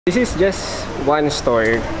This is just one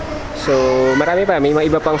store. So, marami pa. May mga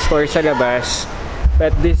iba pang store sa labas.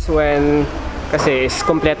 But this one, kasi is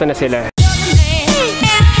kompleto na sila.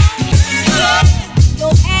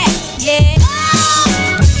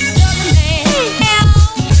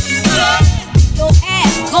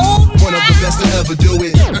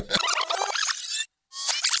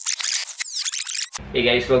 Hey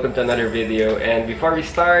guys, welcome to another video. And before we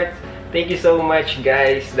start, thank you so much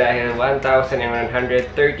guys dahil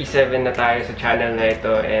 1,137 na tayo sa channel na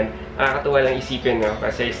ito. And nakakatuwa lang isipin, no?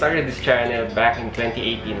 Kasi I started this channel back in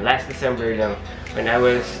 2018, last December lang, when I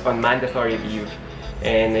was on mandatory leave.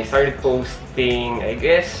 And I started posting, I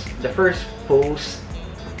guess, the first post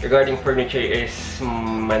regarding furniture is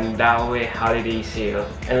Mandaue Holiday Sale.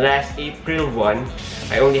 And last April 1,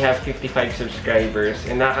 I only have 55 subscribers.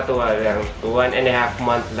 And nakakatuwa lang, 1.5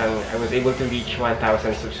 month lang, I was able to reach 1,000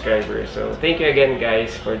 subscribers. So thank you again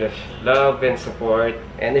guys for the love and support.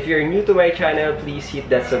 And if you're new to my channel, please hit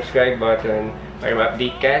that subscribe button para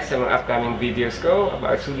ma-update ka sa mga upcoming videos ko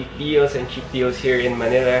about sulit deals and cheap deals here in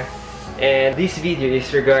Manila. And this video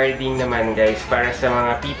is regarding naman guys para sa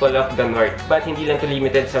mga people of the North. But hindi lang to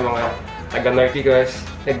limited sa mga taga-North because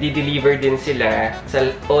nagdi-deliver din sila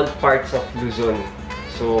sa all parts of Luzon.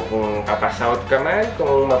 So kung mapa-South ka man,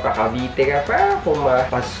 kung mapa-Cavite ka pa, kung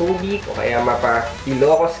mapa-Subic o kaya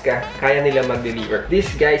mapa-Ilocos ka, kaya nila mag-deliver. This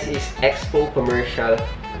guys is Expo Commercial.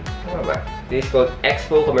 Tama ba? This is called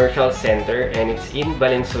Expo Commercial Center and it's in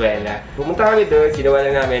Valenzuela. Pumunta kami doon, ginawa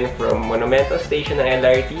lang namin from Monumento Station ng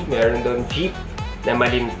LRT. Meron doon jeep na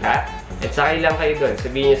malinta. At sakay lang kayo doon.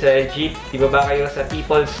 Sabihin nyo sa jeep, ibaba kayo sa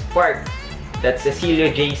People's Park. That's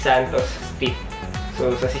Cecilio J. Santos Street.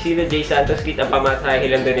 So sa Cecilio J. Santos Street, ang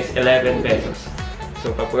pamasahe lang doon is 11 pesos.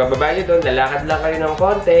 So kapag bababa nyo doon, lalakad lang kayo ng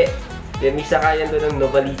konti. Then may sakayan doon ng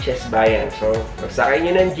Novaliches Bayan. So, pag sakay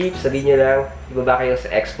nyo ng jeep, sabihin nyo lang, ibaba kayo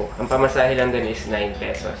sa Expo. Ang pamasahe lang doon is 9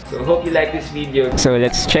 pesos. So, hope you like this video. So,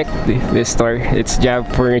 let's check this store. It's Job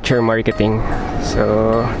Furniture Marketing. So,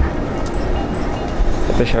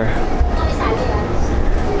 ito siya.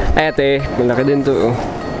 Ay, ate, malaki din to. Oh.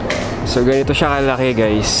 So, ganito siya kalaki,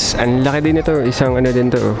 guys. Ang laki din ito. Isang ano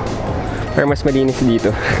din to. Oh. Pero mas malinis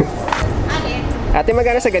dito. Ate,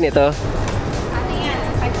 magkano sa ganito?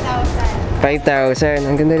 5,000.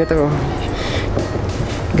 Ang ganda nito.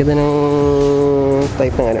 Ganda ng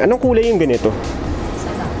type ng ano. Anong kulay yung ganito?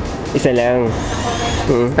 Isa lang.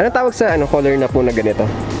 Anong tawag sa color na po na ganito?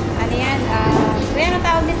 Ano yan? Kaya anong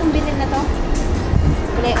tawag nitong bilin na to?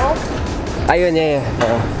 Kulay oak? Ayun, yeah.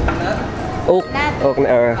 Oak. Oak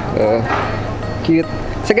na. Cute.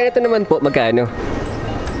 Sa ganito naman po, magkano?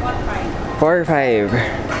 4,500.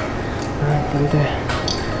 Ganda.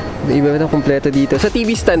 Iba ba ito kompleto dito? Sa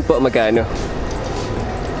TV stand po, magkano?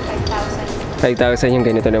 5,000. 5,000 yung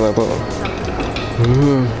ganito naman po.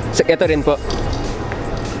 So, ito rin po.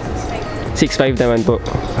 6,500 naman po.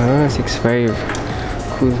 6,500.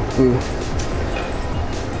 Cool, cool.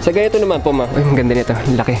 Sa ganito naman po, ma. Ay, ang ganda nito.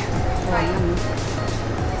 Laki.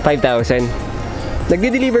 5,000.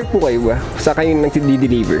 Nagdi-deliver po kayo ba? Sa kayo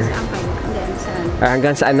nagdi-deliver?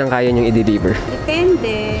 Hanggang saan ang kaya niyong i-deliver?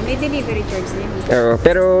 Depende. May delivery charge din.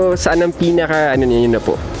 Pero saan ang pinaka, ano niyo na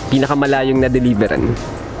po? Pinakamalayong na-deliveran?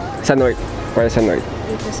 Sa North? Or sa North?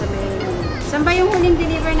 Dito sa may... Saan ba yung huling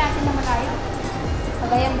deliver natin na malayo?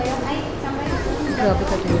 Cagayan ba yun? Ay, saan ba yun? Grabe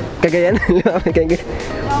ka din. Cagayan? Ilocos.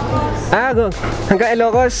 Go. Hanggang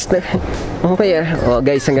Ilocos. Okay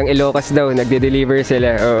guys, hanggang Ilocos daw. Nagde-deliver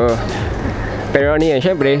sila. Oo. Pero ano yan,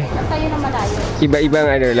 syempre. Saan tayo na malayo? Iba-ibang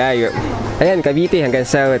layo. Ayan, Cavite hanggang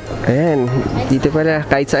South. Ayan, dito pala.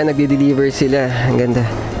 Kahit saan nagde-deliver sila. Ang ganda.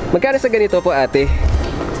 Magkano sa ganito po, ate?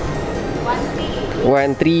 1,300.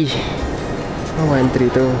 1,300. 1,300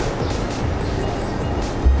 to.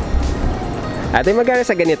 Ate, magkano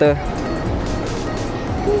sa ganito?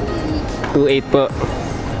 2,800 po.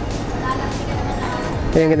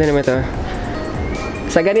 Ayan, ganda naman to.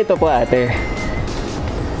 Sa ganito po, ate?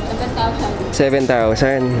 7,000.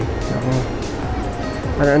 7,000. Ako.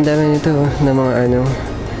 Parang ang dami nito na mga ano.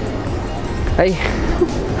 Ay!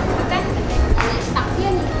 Stock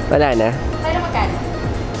yan eh. Wala na? Pero magkano?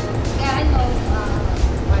 Kaya ano,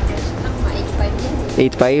 stock ma 8,500 yan.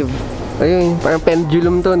 8,500? Ayun, parang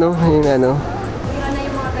pendulum to, no? Yung ano. Kuya na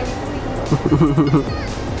yung mga ganito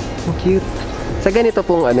eh. Ang cute. Sa ganito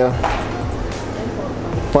pong ano?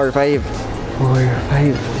 4,500.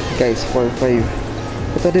 4,500. Guys, 4,500.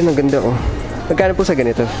 Ito din ang ganda, oh. Magkano po sa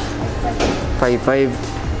ganito?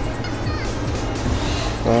 5,500.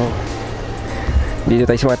 Wow. Dito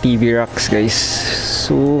tayo sa mga TV racks, guys.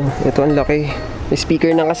 So, ito ang laki. May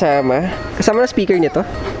speaker na kasama. Kasama na speaker nito?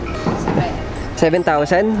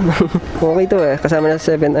 7,000? Okay to ah. Kasama na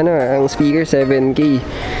 7, ang speaker, 7K.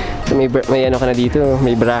 So may ano ka na dito,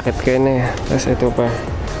 may bracket ka na. Tapos ito pa.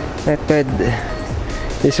 Not.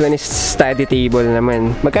 This one is study table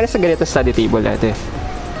naman. Magkano sa ganito study table ate?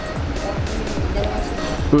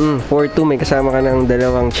 4,200, may kasama ka ng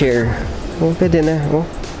dalawang chair. Oh, pwede na. Oh.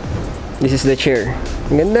 This is the chair.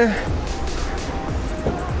 Ang ganda.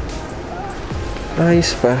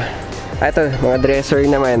 Ayos pa. Ito, mga dresser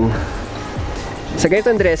naman. Sa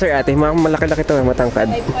ganitong dresser ate, malaki-laki to,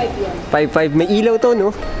 matangkad. 5,500 yan. 5,500. May ilaw to,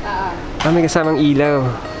 no? May kasamang ilaw.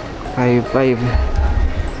 5,500.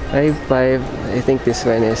 5,500. I think this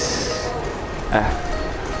one is...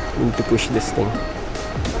 need to push this thing.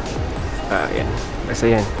 Yan. Basta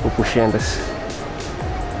yan. Pupush yan. Tapos,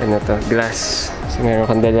 ano to? Glass. So, meron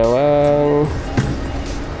kang dalawang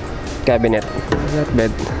cabinet. Not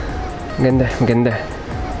bad. Ganda. Ganda.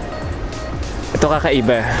 Ito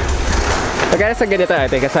kakaiba. Pagkala sa ganito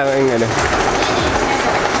ate, kasama yung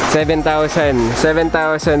 7,000.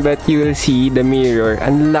 7,000, but you will see the mirror.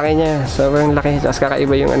 Ang laki niya. Sobrang laki. Tapos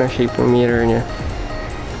kakaiba yung shape ng mirror niya.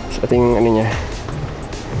 So, ito yung niya.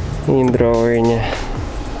 Yung drawer niya.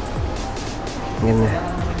 Ganda.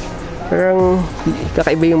 Parang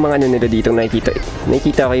kakaiba yung mga nila dito nakikita.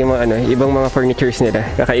 Nakikita ko yung mga ibang mga furnitures nila.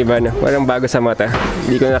 Kakaiba Parang bago sa mata.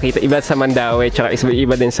 Hindi ko nakita. Iba sa Mandaue, tsaka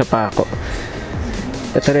iba din sa Paco.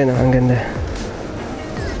 Ito rin ang ganda.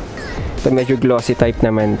 Ito medyo glossy type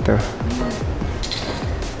naman to.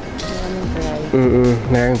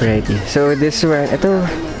 Maraming variety. So this one, ito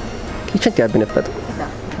kitchen cabinet pa to.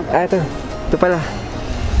 Ito pala.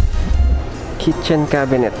 Kitchen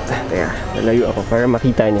cabinet. Teka, lalayo ako para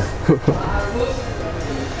makita nyo.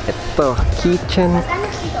 Ito, kitchen.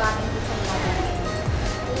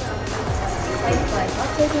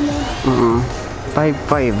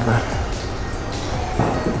 5,500.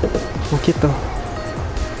 Ang cute to.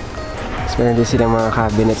 Tapos meron din silang mga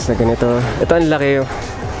cabinets na ganito. Ito ang laki oh.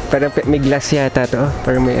 Parang may glass yata to.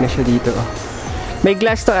 Parang may siya dito oh. May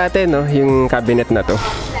glass to ate no, yung cabinet na to.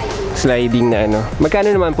 Sliding na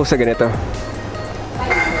Magkano naman po sa ganito?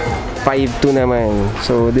 5,200 naman.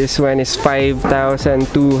 So this one is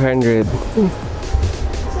 5,200.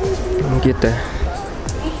 Ang cute ah.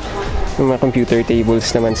 Yung mga computer tables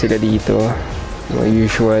naman sila dito. Mga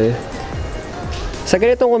usual. Sa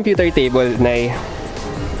ganitong computer table, Nay?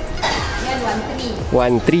 Yan, 1,300.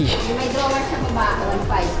 1,300. May drawer sa baba,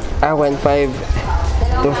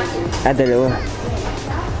 1,500. 1,500. Dalawa.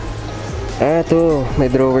 To. May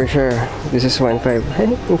drawer siya. This is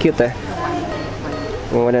 1,500. Ang cute ah.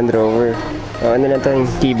 Walang drawer. Ano lang to?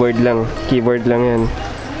 Keyboard lang. Keyboard lang yan.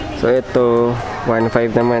 So ito,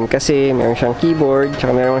 1,500 naman. Kasi meron siyang keyboard,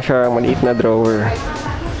 tsaka meron siyang maliit na drawer.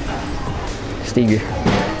 Stig.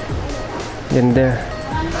 Ganda.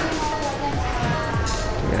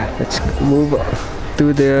 Yeah, let's move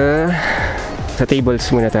to sa tables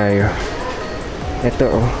muna tayo.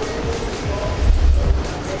 Ito oh.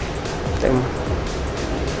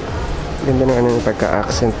 Ganda ng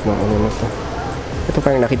pagka-accent ng na to. Ito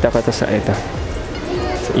parang nakita ko to sa sa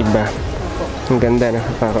iba. Ang ganda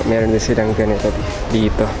meron din silang ganito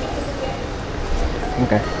dito.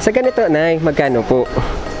 Okay. Sa ganito Nay, magkano po?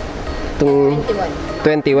 Itong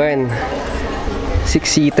 21.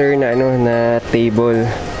 6-seater na na table.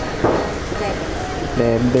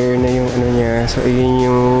 Leather na yung niya. So yun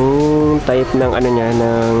yung type ng niya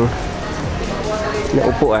ng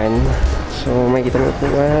upuan. So makikita mo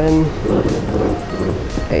upuan.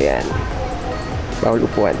 Ayan. Bawal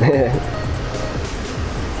upuan.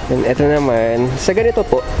 And ito naman, sa ganito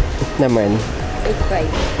po naman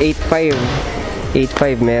 8,500.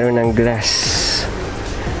 8,500 meron ng glass.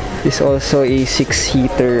 This also a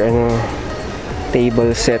 6-seater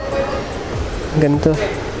table set. Ganito.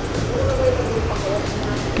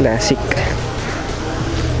 Classic.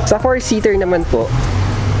 Sa 4-seater naman po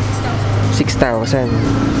 6,000.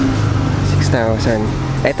 6,000.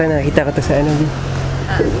 Ito nakita ko to sa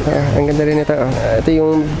ang ganda rin ito. Ito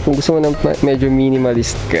yung kung gusto mo ng medyo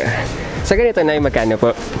minimalist ka. Sa ganito na magkano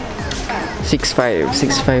po? 6,500.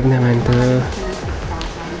 6,500 naman to.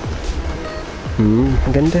 Ang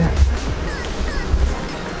ganda.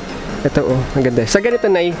 Ito ang ganda. Sa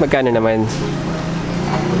ganito na magkano naman?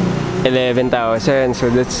 11,000.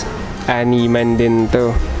 So that's animan din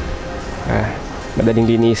to.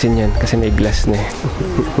 Madaling linisin yan kasi may glass na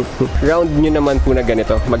Round nyo naman po na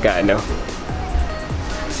ganito, magkano?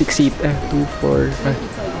 6 seat,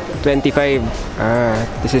 25.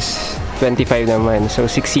 This is 25 naman. So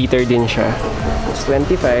 6-seater din siya. It's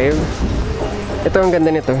 25. Ito ang ganda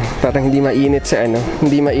nito. Parang hindi mainit sa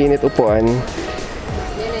hindi mainit upuan.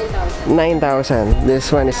 9,000. This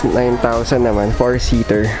one is 9,000 naman.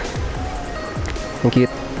 4-seater. Ang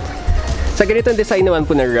cute. Sa ganitong design naman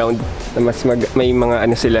po na round, na mas may mga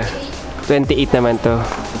ano sila. 28 naman to.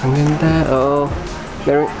 Ang ganda. Oo.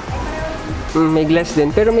 Meron, may glass din.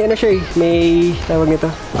 Pero may ano siya eh. May tawag nito.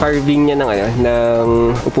 Carving niya ng ano, ng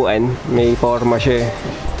upuan. May forma siya eh.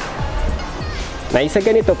 Nice. Sa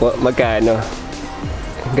ganito po, magkano?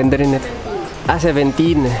 Ang ganda rin nito. 17.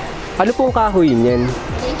 Ano pong kahoy niyan?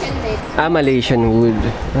 Malaysian wood.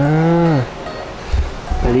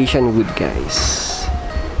 Malaysian wood, guys.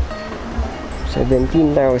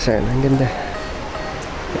 17,000. Ang ganda.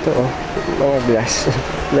 Ito oh, mga glass.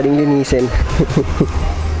 Laling linisin.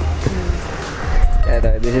 Ito,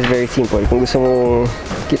 this is very simple. Kung gusto mong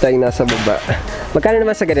kita yung nasa baba. Magkano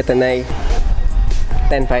naman sa ganito, Nay?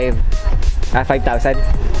 10,500. 5,000?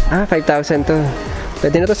 5,000 to.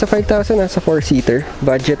 Pwede na to sa 5,000 sa 4-seater.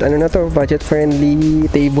 Budget, ano na to? Budget friendly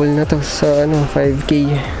table na to sa ano, 5K.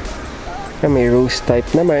 May rose type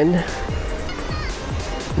naman.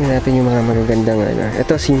 Tingnan natin yung mga magagandang ano.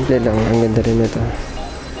 Ito, simple lang. Ang ganda rin na to.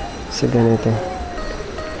 So, ganito.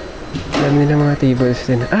 Alam nila mga tables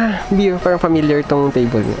din. Bio, parang familiar tong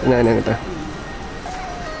table. Ano ito?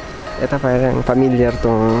 Ito parang familiar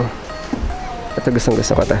tong... Ito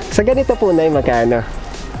gustong-gusto ko to. Sa ganito po, Nay, magkano?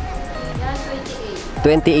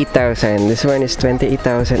 28,000. This one is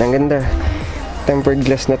 28,000. Ang ganda. Tempered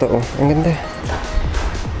glass na to, oh. Ang ganda.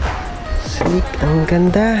 Sweet. Ang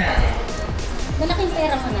ganda. Malaking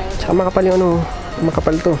pera mo na yun. Tsaka makapal yung ano.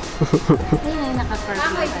 Makapal to. Ayun,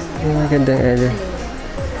 naka-perfect. Yung magandang ano.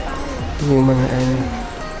 Yung mga ano.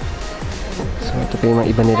 So, ito pa yung mga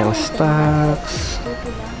iba nilang stocks.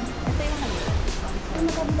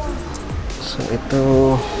 So, ito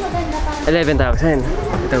 11,000.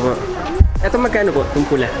 Ito po. Ito magkano po? Itong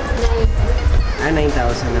pula? 9,000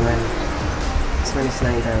 naman. This one is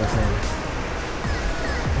 9,000.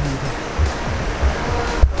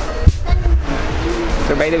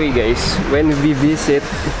 So by the way guys, when we visit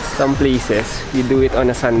some places, we do it on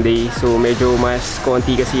a Sunday. So medyo mas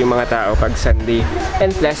konti kasi yung mga tao pag Sunday. And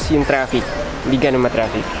plus yung traffic, hindi ganun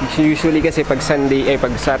ma-traffic. Usually kasi pag Sunday,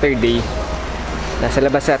 pag Saturday, nasa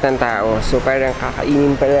labas natin tao. So parang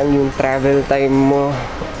kakainin pa lang yung travel time mo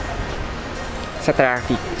sa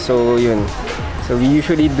traffic. So yun. So we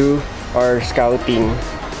usually do our scouting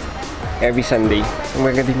every Sunday. So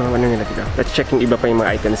maganda yung mga ano nila dito. Let's check yung iba pa yung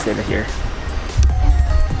mga items nila here.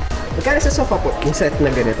 Magkano sa sofa po? Yung set na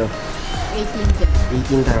ganito?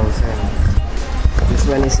 18,000. This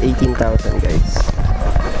one is 18,000 guys.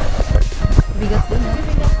 Bigat din, no?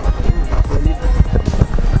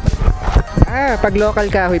 Pag local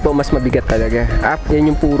kahoy po, mas mabigat talaga.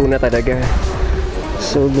 Yan yung puro na talaga.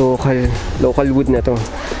 So local wood na to.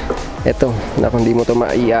 Ito, na kung di mo to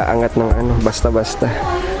maiaangat ng ano, basta-basta.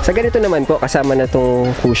 Sa ganito naman po, kasama na tong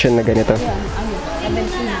cushion na ganito.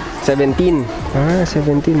 17.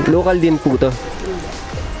 17. Local din po to.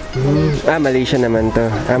 Malaysia naman to.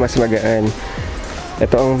 Mas magaan.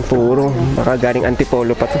 Ito ang puro. Baka galing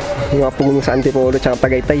Antipolo pa to. Yung mga puno sa Antipolo tsaka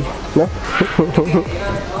Tagaytay, no?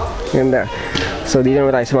 Ganda. So dito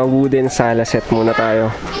naman tayo sa mga wooden sala set muna tayo.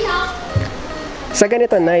 Sa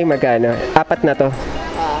ganito, Nay, magkano? 4 na to?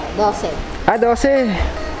 12. 12.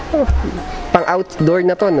 Pang outdoor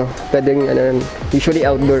na to, no? Pwedeng, ano, usually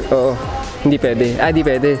outdoor. Oo. Hindi pwede. Di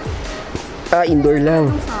pwede. Indoor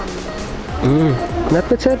lang.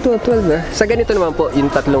 Not bad sa 12, Sa ganito naman po,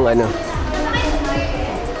 yung tatlong ano.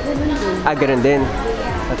 Ganun din.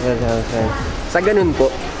 12,000. Sa ganun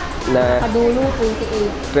po, na Kadulo,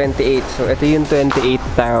 28. So, ito yung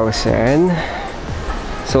 28,000.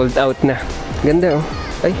 Sold out na. Ganda, oh.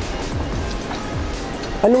 Ay.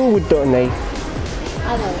 Anong wood to, Nay?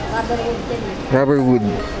 Rubber wood din. Rubber wood.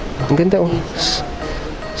 Ang ganda, oh.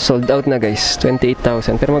 Sold out na, guys.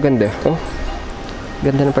 28,000. Pero maganda, oh.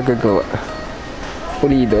 Ganda ng paggagawa.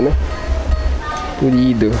 Pulido, no?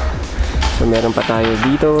 Pulido. So, meron pa tayo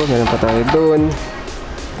dito. Meron pa tayo doon.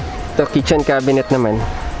 Ito, kitchen cabinet naman.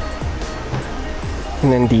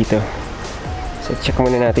 Nandito. So, check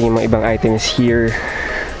muna natin yung mga ibang items here.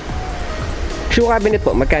 Shoe cabinet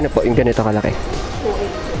po. Magkano po yung ganito kalaki?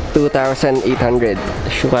 2,800.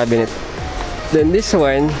 Shoe cabinet. Then, this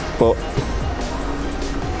one po.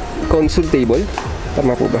 Console table.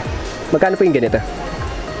 Tama po ba? Magkano po yung ganito?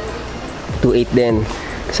 2,800 din.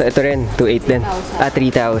 So, ito rin. 2,800 din.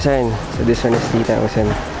 3,000. So, this one is 3,000.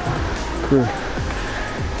 Cool.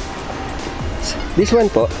 So, this one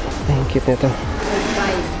po. Ay, cute na ito.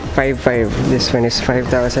 5,500. This one is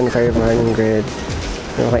 5,500.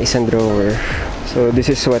 Naka-isang drawer. So, this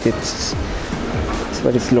is what it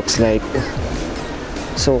looks like.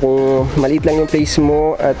 So kung maliit lang yung place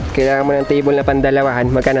mo at kailangan mo ng table na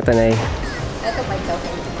pandalawahan, magkano to, Nay? Ito,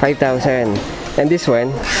 5,000. And this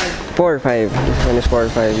one? 4,500. This one is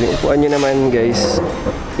 4,500. Yung upuan nyo naman, guys,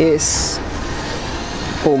 is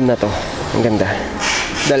foam na to. Ang ganda.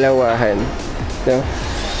 Dalawahan. No?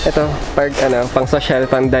 Ito, pang social,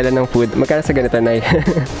 pang dala ng food. Magkano sa ganito, Nay?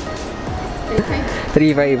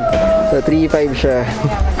 3,500. So 3,500 siya.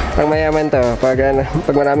 Pang mayaman to.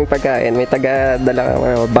 Pag maraming pagkain, may taga-dala ka,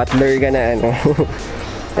 butler ka na, ano.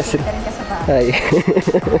 Hi.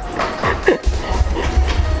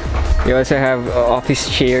 You also have office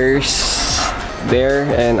chairs there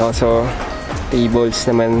and also tables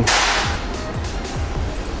naman.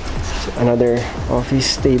 So, another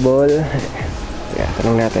office table. Yeah,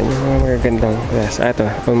 tanong natin yung mga magagandang. Yes, ito,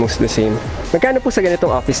 almost the same. Magkano po sa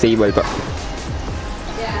ganitong office table po?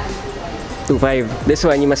 2,500. This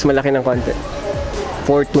one, yung mas malaki ng konti.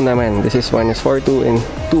 4,200 naman. This one is 4,200 and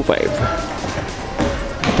 2,500.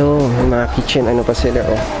 Ito, yung mga kitchen, ano pa sila,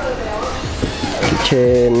 oh.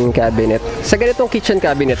 Kitchen cabinet. Sa ganitong kitchen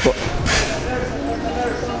cabinet po,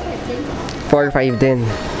 4,500 din.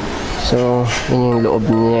 So, yun yung loob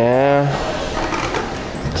niya.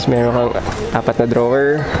 Tapos meron kang 4 na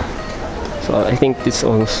drawer. So, I think this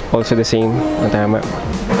is also the same. Tama.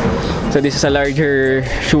 So, this is a larger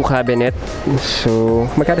shoe cabinet. So,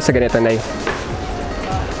 magkano sa ganito, Nay?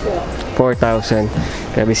 4,000.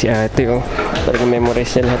 Grabe si ate, oh. Talagang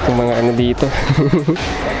memorize niya lahat ng mga ano dito.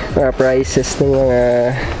 Mga prices ng mga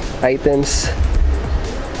items.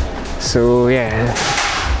 So, yeah.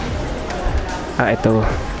 Ito.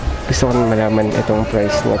 Gusto ko malaman itong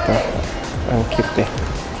price na to. Ang cute, eh.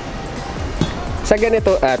 Sa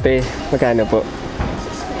ganito, ate, magkano po?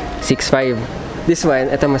 6,500. This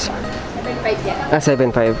one, ito mas... 7,500 yan.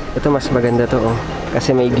 7,500. Ito mas maganda to, oh.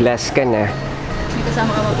 Kasi may glass ka na. May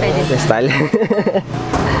kasama ka mga pedestal.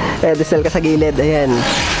 Pedestal ka sa gilid, ayan.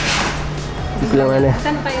 Hindi ko lang ano.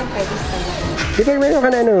 Saan pa yung pedestal? Di ba meron ka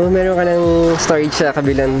na ano, meron ka ng storage sa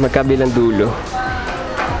magkabilang dulo.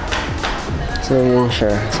 So yun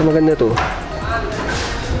siya. So maganda to.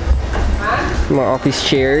 Mga office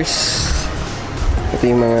chairs. Ito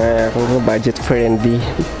yung mga budget friendly.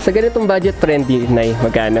 Sa ganitong budget friendly, Nay,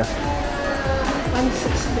 magkano?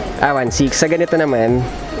 1,600. 1,600. Sa ganito naman,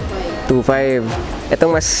 2,500.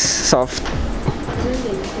 Itong mas soft.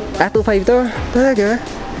 2,500 to? Talaga?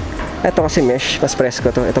 Ito kasi mesh, mas presko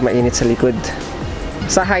to. Ito mainit sa likod.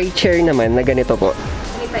 Sa high chair naman, na ganito po.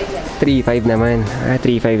 3,500 naman.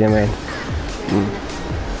 3,500 naman.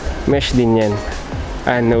 Mesh din yan.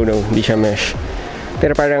 No, hindi siya mesh.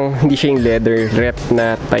 Pero parang hindi siya yung leather rep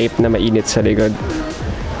na type na mainit sa likod.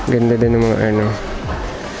 Ganda din ng mga ano.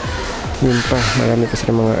 Yun pa, marami pa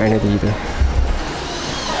sila mga ano dito.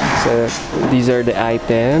 So, these are the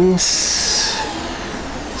items.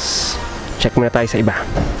 Check muna tayo sa iba.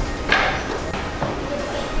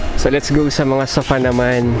 So, let's go sa mga sofa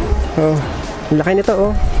naman. Oh, laki nito,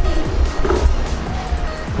 oh.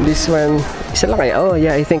 This one, isa lang kaya? Oh,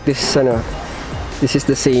 yeah, I think this is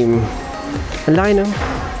the same. Ang laki, no?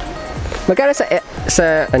 Magkano sa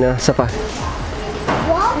sofa?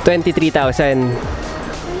 23,000.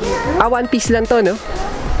 One piece lang to, no?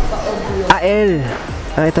 L.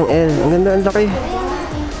 Itong L. Ang ganda, ang laki.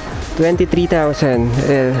 23,000.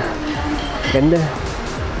 L. Ganda.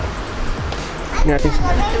 Natin.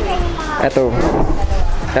 Ito.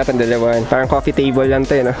 Dapat dalawan. Parang coffee table lang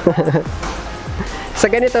to, no? Sa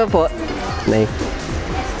ganito po,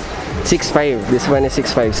 6,500. This one is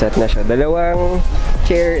 6,500 set na siya. Dalawang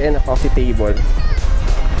chair and a coffee table.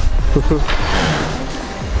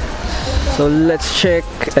 So let's check.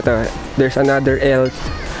 Ito, there's another L.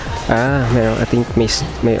 Meron, I think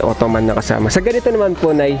may ottoman na kasama. Sa ganito naman po,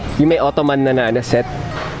 Nay, yung may ottoman na set.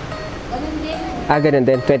 Ganun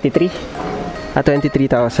din. 23?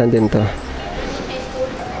 23,000 din to.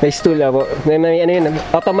 May stool po. May ano yun?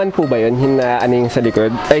 Ottoman po ba yun? Yung ano yung sa likod?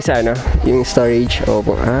 Ay, sa ano? Yung storage.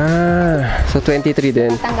 Opo. So 23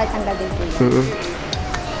 din. Tanggal-tanggal din po.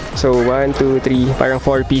 So 1, 2, 3. Parang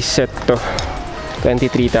 4-piece set to.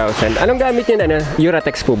 23,000. Anong gamit yun?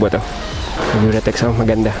 Uratex po ba to? Uratex. Oh,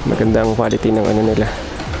 maganda. Maganda ang quality ng ano nila.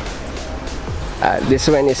 This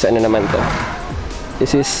one is ano naman to?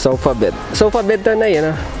 This is sofa bed. Sofa bed to na yun.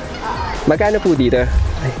 Magkano po dito?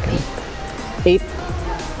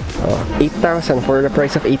 8,000 for the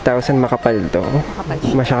price of 8,000. Makapal to.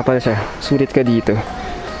 Masyakapal siya. Sulit ka dito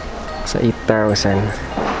sa 8,000.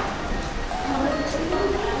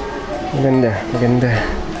 Maganda, maganda.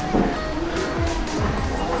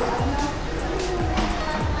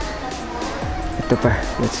 Ito pa.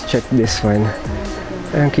 Let's check this one.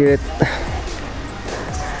 Ang cute.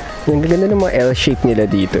 Ang ganda ng mga L-shape nila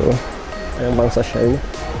dito. Ano bang social na?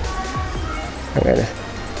 Ang ganda.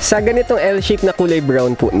 Sa ganitong L-shape na kulay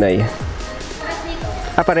brown po, Nay.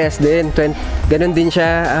 Parehas din. Ganon din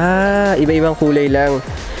siya. Iba-ibang kulay lang.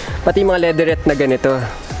 Pati mga leatherette na ganito.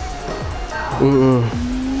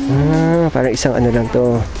 Parang isang ano lang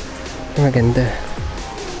to. Maganda.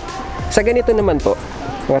 Sa ganito naman po,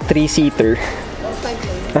 mga 3-seater.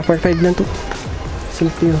 4-5 lang to.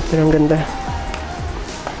 Simple, pero ang ganda.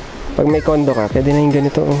 Pag may condo ka, pwede na yung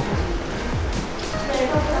ganito.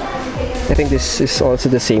 I think this is also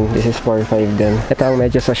the same. This is 4-5 din. Ito ang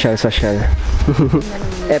medyo social.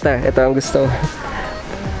 ito ang gusto.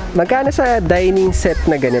 Magkano sa dining set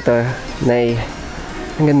na ganito, Nay?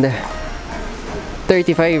 Ang ganda.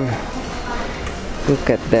 35. Look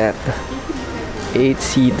at that.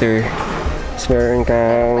 8-seater. Tapos meron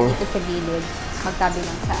kang... Ito sa gilid.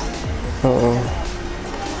 Magkabilang saan. Oo.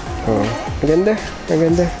 Ang ganda. Ang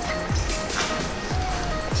ganda.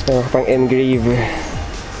 Tapos meron ka pang engrave.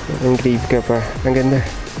 Engrave ka pa. Ang ganda.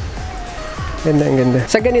 Ang ganda.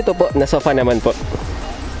 Sa ganito po, na sofa naman po.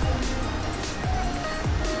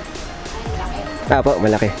 Po,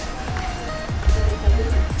 malaki.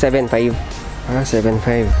 7.5.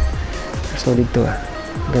 7.5. Solid to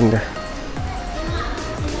Ganda.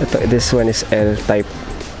 Ito, this one is L type.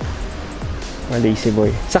 Lazy boy.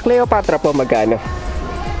 Sa Cleopatra po, magkano?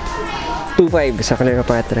 2.5 sa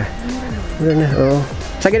Cleopatra. Ganda,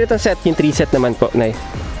 Sa ganitong set, yung 3 set naman po, Nay.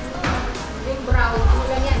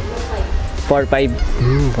 4.5.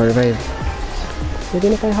 4.5. Pwede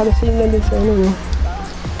na kayo halos same lang din sa ano, no?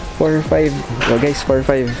 4.5. Guys,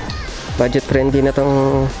 4.5. Budget friendly na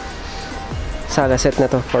tong sala set na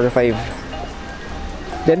to. 4.5.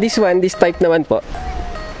 Then this one, this type naman po.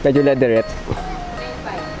 Medyo leatherette.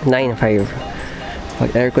 9.5.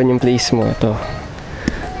 Pag aircon yung place mo, ito.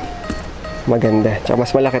 Maganda. Tsaka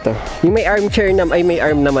mas malaki to. Yung may armchair may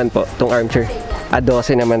arm naman po. Tong armchair.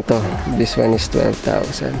 12 naman to. This one is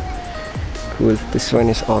 12,000. Cool. This one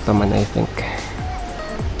is Ottoman, I think.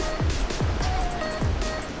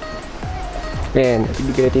 Ayan.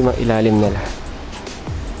 Ibigay natin yung mga ilalim nila.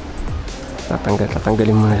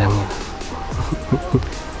 Tatanggalin mo na lang yan.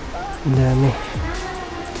 Ang dami.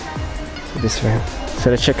 This one. So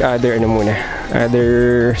let's check other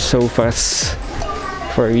sofas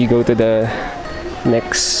before we go to the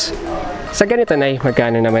next. Sa ganito, Nay,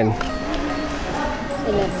 magkano naman?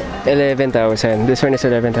 11,000. This one is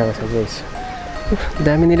 11,000, guys.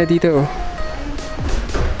 Dami nila dito,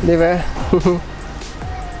 diba?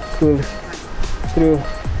 Cool. True.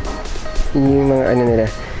 Yung mga ano nila.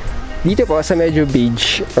 Dito po sa medyo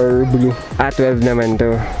beige or blue. 12 naman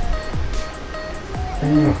to.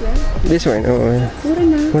 This one,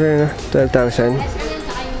 Mura na. 12,000.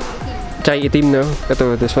 Tsaka itim, no?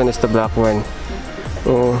 Ito, this one is the black one.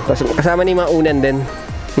 Kasama na yung mga unan din.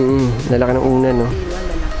 Lalaki ng unan, no?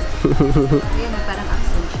 Ayan, parang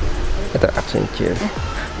accent chair. Ito, accent chair.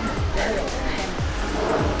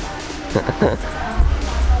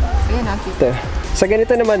 Ayan, ito. Sa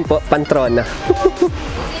ganito naman po, pantrona.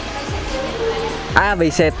 By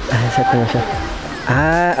set. Set naman siya.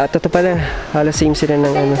 Ito pala. Halos same sila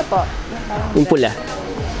ng ano. Yung pula.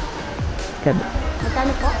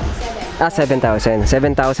 Magkano po? 7,000.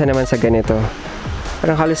 7,000 naman sa ganito.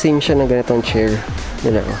 Parang halos same siya ng ganitong chair.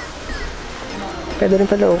 Nila ko. Pwede rin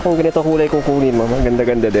pala kung ganito kulay kukunin mo.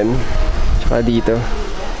 Maganda-ganda din. Tsaka dito.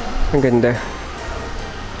 Ang ganda.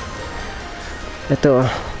 Ito.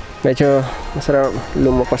 Medyo masarap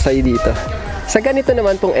lumapasay dito. Sa ganito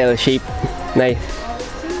naman pong L-shape. Nay.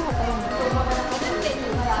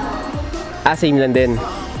 Same lang din.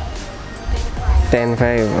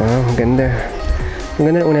 10.5. Ang ganda. Ang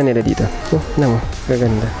ganda ng una nila dito.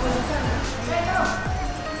 Gaganda.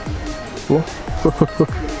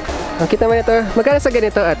 Ang kita mo nito. Magkano sa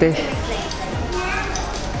ganito, ate?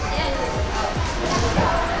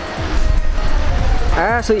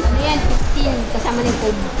 So... Ayan, 15. Kasama na yung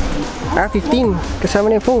foam. 15. Kasama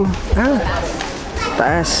na yung foam.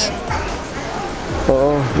 Taas.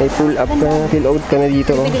 Oo, may pull up ka, fill out ka na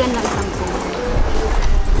dito. Bibigyan lang isang foam.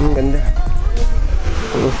 Ang ganda.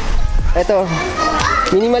 Ito.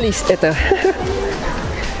 Minimalist. Ito.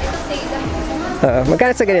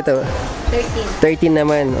 Magkano sa ganito? 13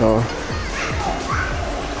 naman.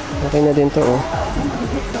 Okay na din to.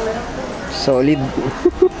 Solid.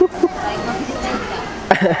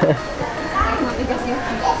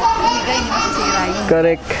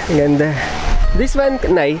 Correct. Ganda. This one,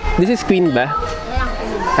 Nay, this is queen ba?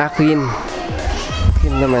 Queen.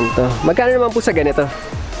 Queen naman to. Magkano naman po sa ganito?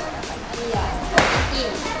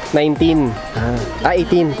 19.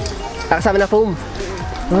 18. Kasama na foam.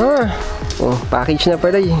 Oh, package na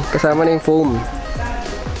pala eh. Kasama na yung foam.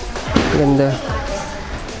 Ganda.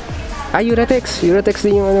 Ah, Uratex. Uratex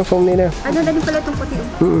din yung ano, foam nila. Ano na din pala itong puti?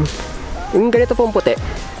 Yung ganito pong puti.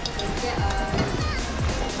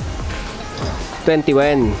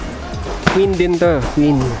 21. Queen din to.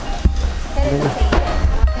 Queen.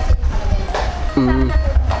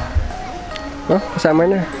 Oh, kasama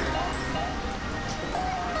na.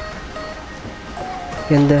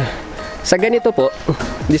 Ganda. Sa ganito po,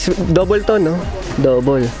 double to, no?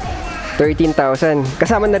 Double. 13,000.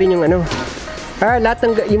 Kasama na rin yung ano. Ah, lahat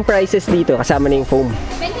ng yung prices dito, kasama na yung foam.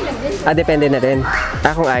 Depende lang din. Ah, depende na rin.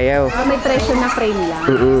 Ah, kung ayaw. May presyo na frame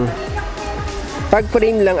lang. Pag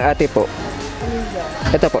frame lang ate po.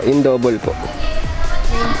 Ito po, yung double po.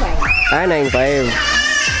 9.5. Ah, 9.5.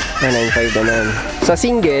 Ah, 9.5 naman. Sa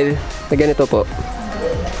single, na ganito po.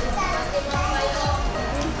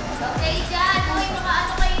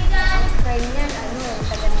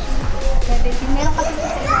 Meron kasi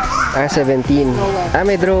Ah, 17. Ah,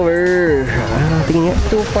 may drawer. Ah, tingin nga.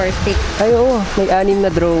 246. Ay, oo. May 6 na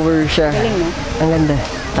drawer siya. Galing, no? Ang ganda.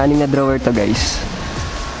 6 na drawer to, guys.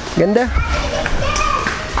 Ganda.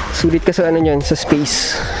 Sulit ka sa ano nyan, sa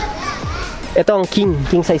space. Ito ang king.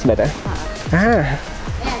 King size ba ito? Ah.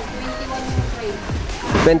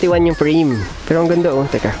 21 yung frame. Pero ang ganda, oh.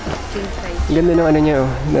 Teka. Ang ganda ng ano niya,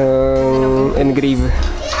 oh. Ng engrave.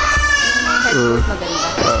 Maganda.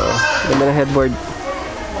 Oo. Ganda ng headboard.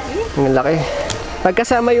 Ang laki.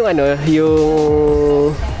 Pagkasama yung ano,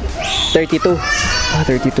 yung 32. Ah,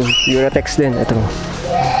 32. Uratex din. Ito.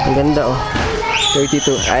 Ang ganda, oh.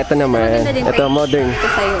 32. Ah, ito naman. Ito, modern. Ito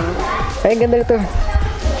sa'yo. Ay, ang ganda nito.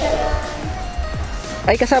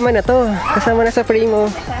 Ay, kasama na to. Kasama na sa frame, oh.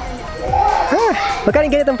 Ah, magkano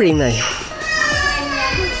ganitong frame na?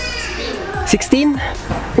 16?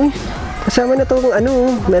 Uy, kasama na to kung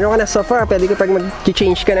ano. Meron ka na sofa. Pwede ka pag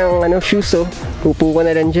mag-change ka ng ano, shoes, oh. Upo ka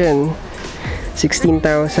na lang dyan.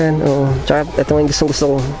 16,000. Oh. Tsaka ito yung gusto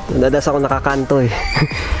ko. Dadas ako nakakanto eh.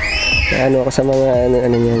 Ano ako sa mga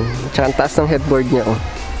ano niyan. Tsaka ang taas ng headboard niya, oh.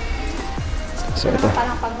 So ito.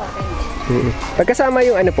 Parang pag-hotel. Pagkasama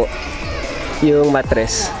yung ano po, yung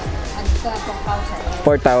mattress.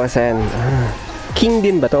 4,000. Ah. King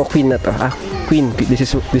din ba to? O queen na to? Ah, queen.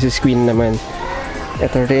 This is queen naman.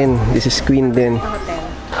 Ito rin. This is queen din.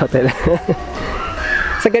 Hotel.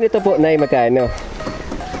 Sa ganito po, Nay, magkano?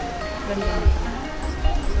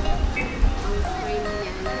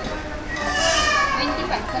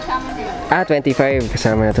 Ah, 25.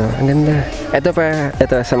 Kasama na to. Ang ganda. Ito pa,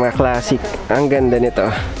 ito sa mga classic. Ang ganda nito.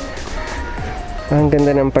 Ang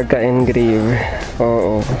ganda ng pagka-engrave.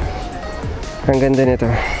 Oo. Ang ganda nito.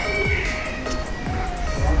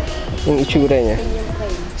 Yung itsura niya.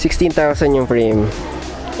 16,000 yung frame.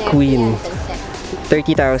 Queen.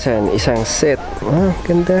 30,000. Isang set. Ah,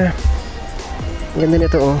 ganda. Ganda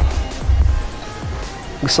nito, oh.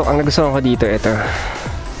 Ang nagustuhan ko dito, ito.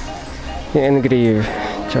 Yung engrave.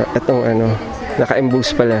 Tsaka itong ano,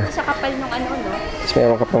 naka-emboss pala. Sa kapal nung ano, no? Tapos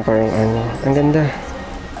meron ka pang parang ano. Ang ganda.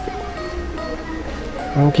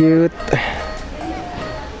 Ang cute.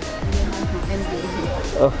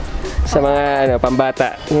 Oh, sa mga ano,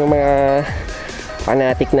 pambata. Yung mga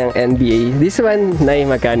fanatic ng NBA. This one, Nay,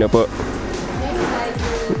 magkano po?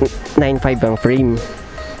 9.5 ang frame.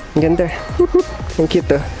 Ang ganda. Ang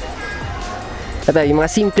cute, oh. Ito, yung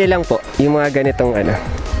mga simple lang po. Yung mga ganitong ano,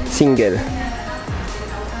 single.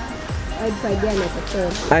 5.5 yan, ito.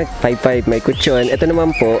 Ah, 5.5. May kutsyon. Ito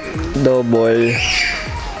naman po, double.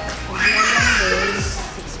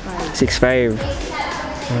 6.5.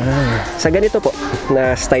 Ah, sa ganito po,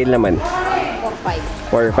 na style naman.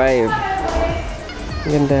 4.5.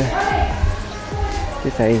 Ang ganda.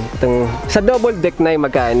 Itong, sa double deck na yung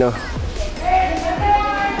magkano?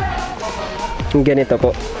 Yung ganito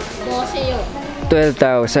po.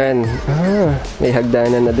 12,000. Ah, may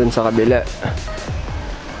hagdanan na dun sa kabila.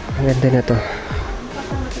 Ang ganda na to.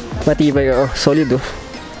 Matibay, oh. Solid, oh.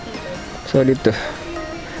 Solid to.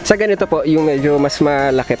 Sa ganito po, yung medyo mas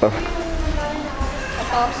malaki to.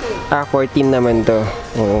 14. Ah, 14 naman to.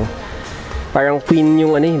 Oo. Parang queen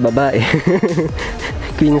yung ano eh, babae.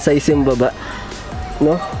 Queen size yung baba.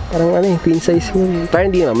 No? Parang ano eh, queen size yung...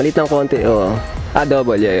 Parang hindi naman, maliit lang konti. Oo. Ah,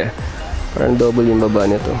 double, yeah. Parang double yung baba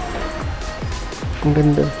nito. Ang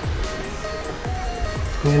ganda.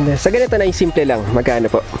 Ang ganda. Sa ganito na yung simple lang. Magkano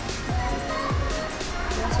po?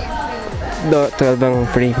 12 ang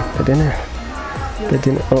frame. Pwede na. Pwede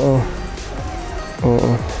na. Oo.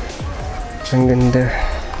 Oo. Ang ganda.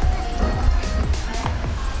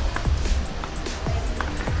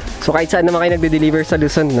 So kahit saan naman kayo nagde-deliver sa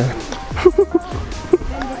Luzon, no?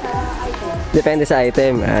 Depende sa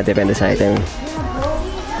item. Ah, depende sa item.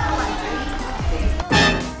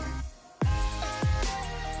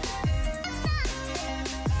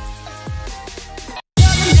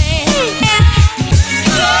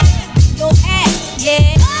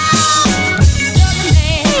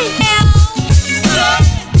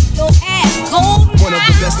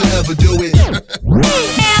 never do it.